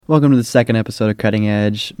Welcome to the second episode of Cutting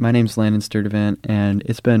Edge. My name's Landon Sturdivant, and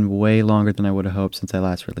it's been way longer than I would have hoped since I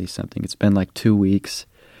last released something. It's been like 2 weeks,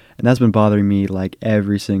 and that's been bothering me like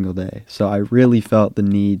every single day. So I really felt the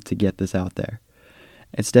need to get this out there.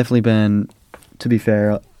 It's definitely been, to be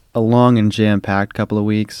fair, a long and jam-packed couple of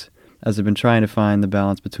weeks, as I've been trying to find the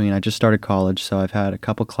balance between, I just started college, so I've had a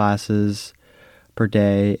couple classes per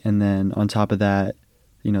day, and then on top of that,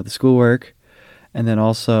 the schoolwork, and then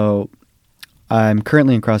also I'm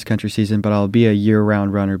currently in cross-country season, but I'll be a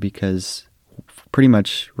year-round runner because pretty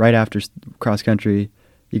much right after cross-country,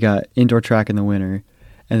 you got indoor track in the winter,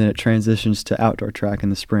 and then it transitions to outdoor track in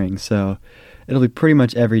the spring. So it'll be pretty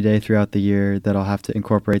much every day throughout the year that I'll have to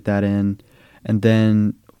incorporate that in. And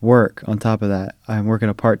then work on top of that. I'm working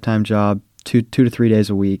a part-time job 2 to 3 days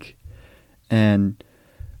a week. And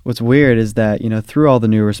what's weird is that, through all the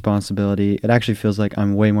new responsibility, it actually feels like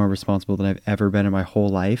I'm way more responsible than I've ever been in my whole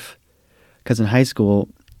life. Because in high school,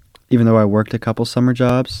 even though I worked a couple summer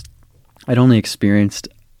jobs, I'd only experienced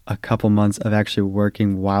a couple months of actually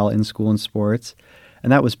working while in school and sports.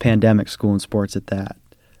 And that was pandemic school and sports at that.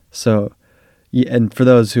 So, and for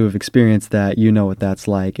those who have experienced that, you know what that's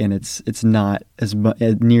like. And it's not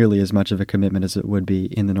nearly as much of a commitment as it would be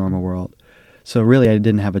in the normal world. So really, I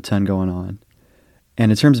didn't have a ton going on. And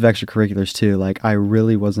in terms of extracurriculars too, like I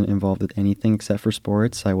really wasn't involved with anything except for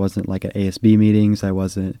sports. I wasn't like at ASB meetings. I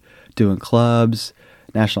wasn't doing clubs,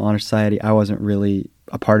 National Honor Society. I wasn't really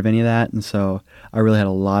a part of any of that. And so I really had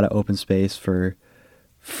a lot of open space for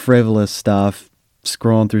frivolous stuff,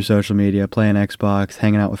 scrolling through social media, playing Xbox,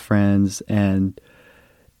 hanging out with friends. And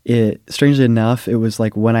strangely enough, it was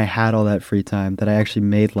like when I had all that free time that I actually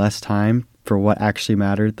made less time for what actually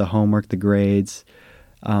mattered, the homework, the grades,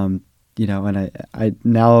 and I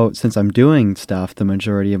now, since I'm doing stuff the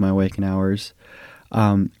majority of my waking hours,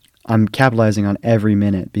 I'm capitalizing on every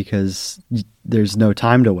minute because there's no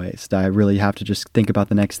time to waste. I really have to just think about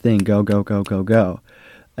the next thing, go, go, go, go, go.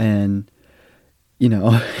 And,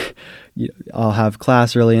 I'll have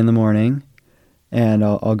class early in the morning, and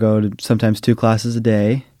I'll go to sometimes 2 classes a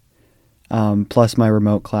day, plus my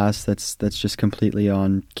remote class that's just completely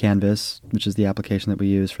on Canvas, which is the application that we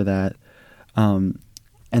use for that.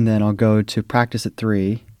 And then I'll go to practice at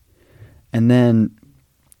 3, and then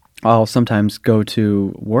I'll sometimes go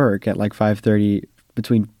to work at like 5:30,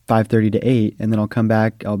 between 5:30 to 8, and then I'll come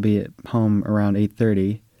back. I'll be at home around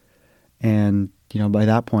 8:30, and by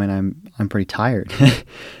that point I'm pretty tired,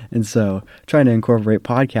 and so trying to incorporate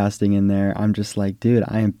podcasting in there, I'm just like, dude,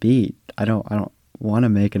 I am beat. I don't want to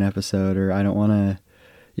make an episode, or I don't want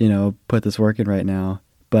to, put this work in right now.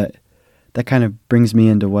 But that kind of brings me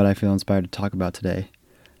into what I feel inspired to talk about today.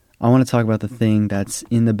 I want to talk about the thing that's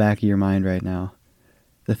in the back of your mind right now.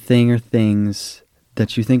 The thing or things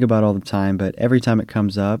that you think about all the time, but every time it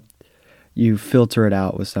comes up, you filter it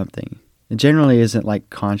out with something. It generally isn't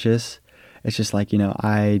like conscious. It's just like,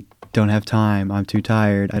 I don't have time. I'm too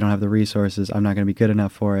tired. I don't have the resources. I'm not going to be good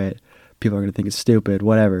enough for it. People are going to think it's stupid,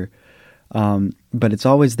 whatever. But it's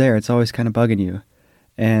always there. It's always kind of bugging you.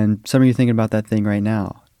 And some of you are thinking about that thing right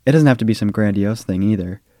now. It doesn't have to be some grandiose thing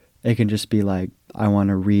either. It can just be like, I want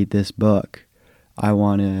to read this book. I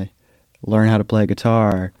want to learn how to play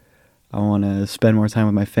guitar. I want to spend more time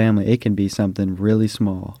with my family. It can be something really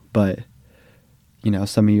small. But,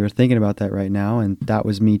 some of you are thinking about that right now, and that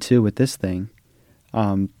was me too with this thing.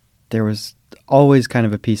 There was always kind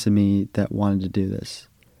of a piece of me that wanted to do this.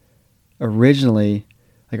 Originally,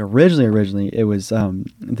 it was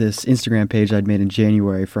this Instagram page I'd made in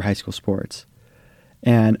January for high school sports.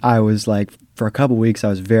 And I was like, for a couple weeks, I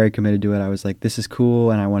was very committed to it. I was like, this is cool,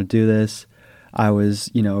 and I want to do this. I was,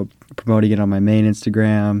 promoting it on my main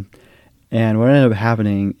Instagram. And what ended up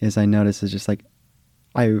happening is I noticed is just like,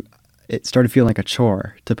 it started feeling like a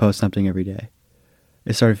chore to post something every day.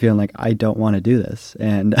 It started feeling like I don't want to do this,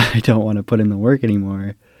 and I don't want to put in the work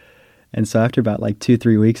anymore. And so after about like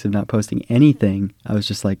 2-3 weeks of not posting anything, I was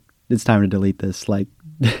just like, it's time to delete this. Like,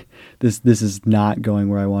 this is not going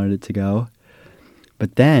where I wanted it to go.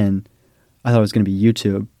 But then I thought it was going to be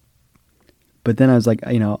YouTube. But then I was like,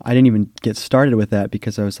 I didn't even get started with that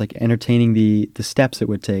because I was like entertaining the steps it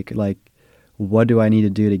would take. Like, what do I need to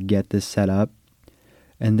do to get this set up?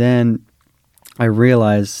 And then I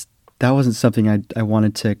realized that wasn't something I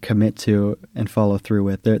wanted to commit to and follow through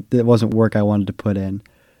with. That wasn't work I wanted to put in.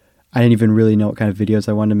 I didn't even really know what kind of videos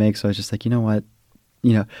I wanted to make. So I was just like, you know what?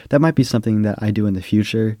 That might be something that I do in the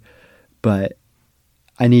future, but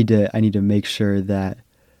I need to make sure that,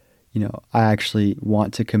 I actually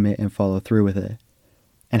want to commit and follow through with it.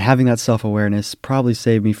 And having that self-awareness probably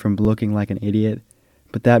saved me from looking like an idiot.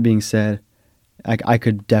 But that being said, I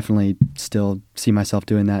could definitely still see myself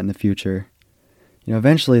doing that in the future.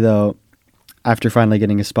 Eventually though, after finally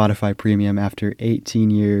getting a Spotify premium after 18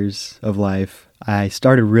 years of life, I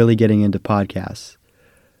started really getting into podcasts.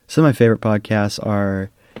 Some of my favorite podcasts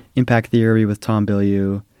are Impact Theory with Tom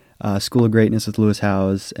Bilyeu, School of Greatness with Lewis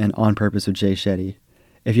Howes, and On Purpose with Jay Shetty.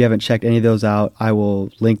 If you haven't checked any of those out, I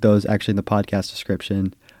will link those actually in the podcast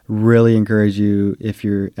description. Really encourage you, if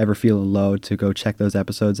you're ever feeling low, to go check those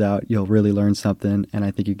episodes out. You'll really learn something, and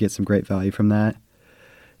I think you get some great value from that.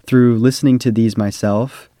 Through listening to these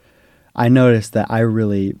myself, I noticed that I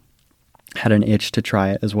really had an itch to try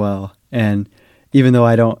it as well. And even though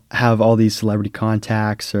I don't have all these celebrity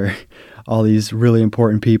contacts or all these really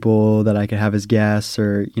important people that I could have as guests,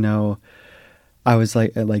 or, I was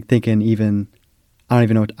like thinking, even I don't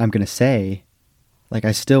even know what I'm going to say. Like,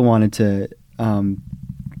 I still wanted to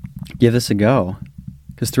give this a go,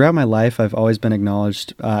 because throughout my life, I've always been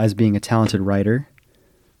acknowledged as being a talented writer.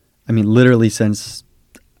 I mean, literally since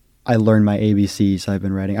I learned my ABCs, I've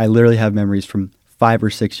been writing. I literally have memories from 5 or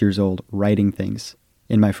 6 years old writing things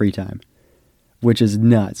in my free time, which is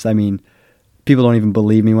nuts. I mean, people don't even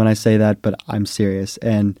believe me when I say that, but I'm serious.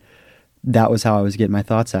 And that was how I was getting my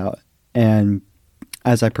thoughts out. And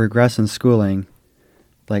as I progressed in schooling,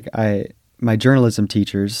 my journalism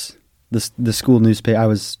teachers, the school newspaper, I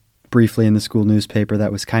was briefly in the school newspaper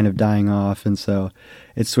that was kind of dying off. And so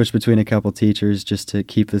it switched between a couple teachers just to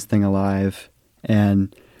keep this thing alive.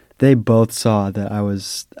 And they both saw that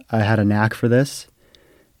I had a knack for this.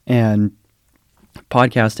 And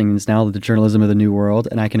podcasting is now the journalism of the new world,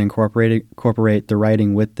 and I can incorporate the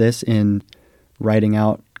writing with this in writing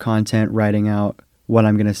out content, writing out what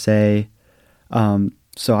I'm going to say.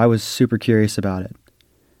 So I was super curious about it.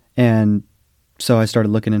 And so I started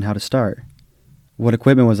looking in how to start. What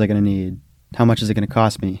equipment was I going to need? How much is it going to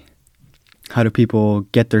cost me? How do people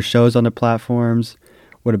get their shows on the platforms?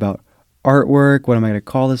 What about artwork? What am I going to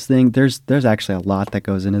call this thing? There's actually a lot that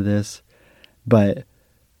goes into this. But,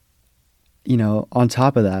 on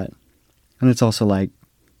top of that, and it's also like,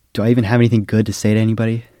 do I even have anything good to say to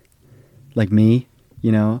anybody? Like me,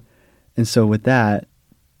 And so with that,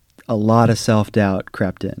 a lot of self-doubt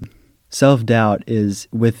crept in. Self-doubt is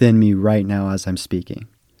within me right now as I'm speaking.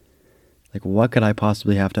 Like, what could I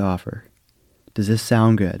possibly have to offer? Does this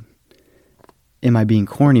sound good? Am I being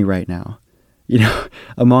corny right now?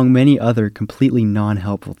 Among many other completely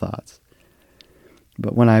non-helpful thoughts.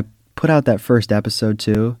 But when I put out that first episode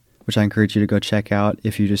too, which I encourage you to go check out,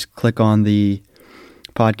 if you just click on the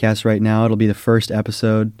podcast right now, it'll be the first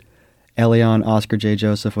episode. Elion Oscar J.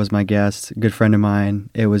 Joseph was my guest, a good friend of mine.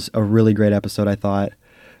 It was a really great episode, I thought.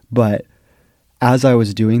 But as I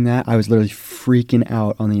was doing that, I was literally freaking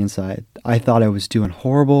out on the inside. I thought I was doing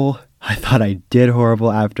horrible. I thought I did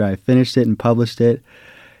horrible after I finished it and published it.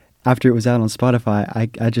 After it was out on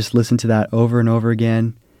Spotify, I just listened to that over and over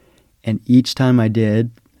again. And each time I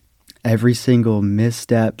did, every single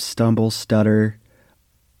misstep, stumble, stutter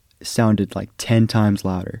sounded like 10 times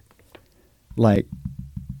louder. Like,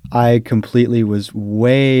 I completely was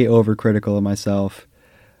way overcritical of myself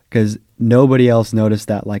because nobody else noticed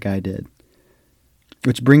that like I did.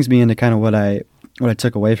 Which brings me into kind of what I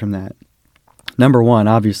took away from that. Number one,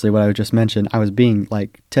 obviously, what I just mentioned, I was being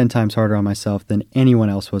like 10 times harder on myself than anyone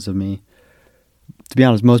else was of me. To be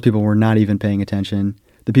honest, most people were not even paying attention.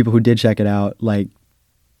 The people who did check it out,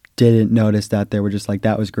 didn't notice that. They were just like,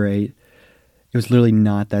 that was great. It was literally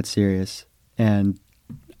not that serious. And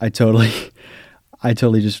I totally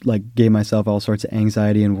just gave myself all sorts of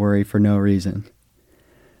anxiety and worry for no reason.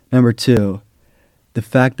 Number two, the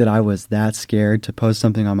fact that I was that scared to post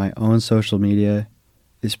something on my own social media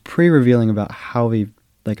is pretty revealing about how we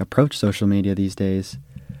approach social media these days.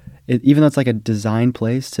 Even though it's like a designed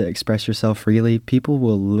place to express yourself freely, people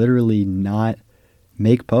will literally not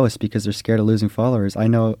make posts because they're scared of losing followers. I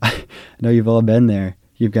know you've all been there.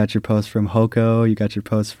 You've got your posts from Hoko, you got your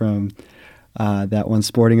posts from that one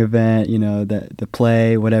sporting event, the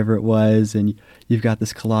play, whatever it was, and you've got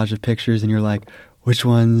this collage of pictures, and you're like, which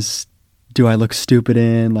ones do I look stupid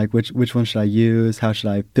in? Which one should I use? How should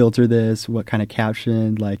I filter this? What kind of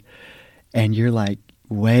caption? And you're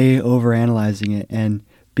way overanalyzing it. And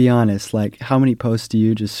be honest, how many posts do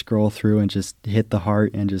you just scroll through and just hit the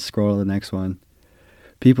heart and just scroll to the next one?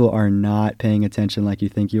 People are not paying attention like you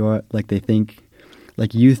think you are,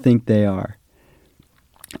 you think they are.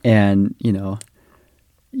 And, and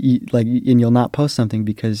you'll not post something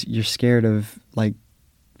because you're scared of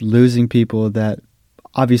losing people that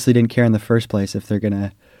obviously didn't care in the first place if they're going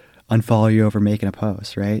to unfollow you over making a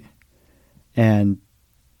post, right? And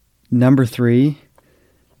number three,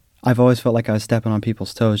 I've always felt like I was stepping on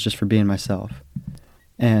people's toes just for being myself.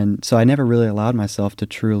 And so I never really allowed myself to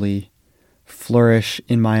truly flourish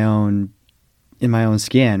in my own in my own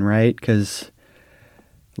skin, right? Because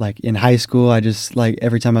like in high school, I just like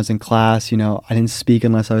every time I was in class, I didn't speak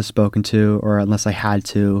unless I was spoken to or unless I had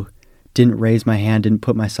to. Didn't raise my hand, didn't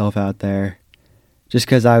put myself out there just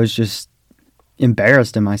because I was just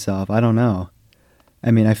embarrassed in myself. I don't know.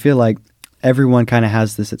 I mean, I feel like everyone kind of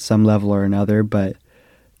has this at some level or another, but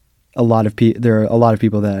there are a lot of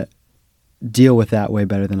people that deal with that way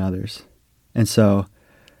better than others. And so,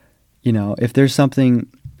 if there's something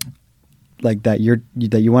like that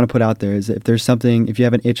you want to put out there, is if you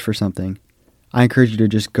have an itch for something, I encourage you to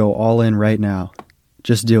just go all in right now.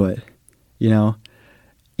 Just do it.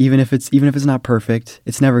 Even if it's not perfect,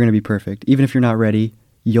 it's never going to be perfect. Even if you're not ready,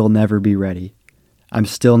 you'll never be ready. I'm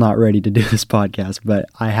still not ready to do this podcast, but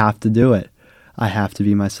I have to do it. I have to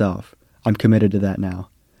be myself. I'm committed to that now.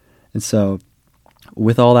 And so,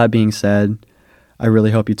 with all that being said, I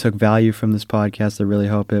really hope you took value from this podcast. I really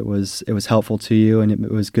hope it was helpful to you and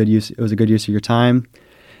it was good use. It was a good use of your time.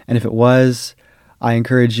 And if it was, I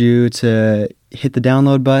encourage you to hit the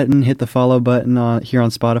download button, hit the follow button here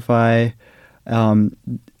on Spotify.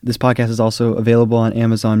 This podcast is also available on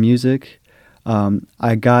Amazon Music.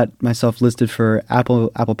 I got myself listed for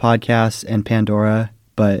Apple Podcasts and Pandora,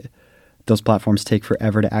 but those platforms take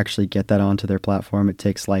forever to actually get that onto their platform. It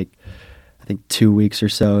takes I think 2 weeks or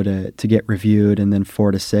so to get reviewed, and then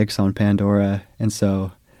 4 to 6 on Pandora. And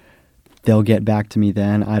so they'll get back to me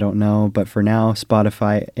then. I don't know. But for now,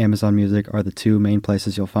 Spotify, Amazon Music are the two main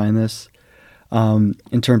places you'll find this.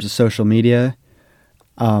 In terms of social media,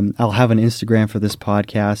 I'll have an Instagram for this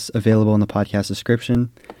podcast available in the podcast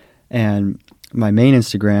description. And my main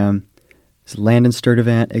Instagram is Landon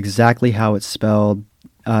Sturdivant, exactly how it's spelled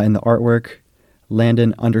in the artwork,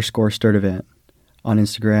 Landon_Sturdivant on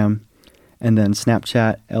Instagram. And then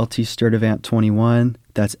Snapchat, LT Sturdivant21.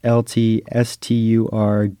 That's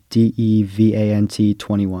LTSTURDEVANT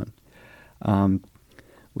 21.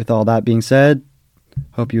 With all that being said,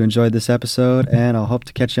 hope you enjoyed this episode, and I'll hope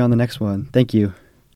to catch you on the next one. Thank you.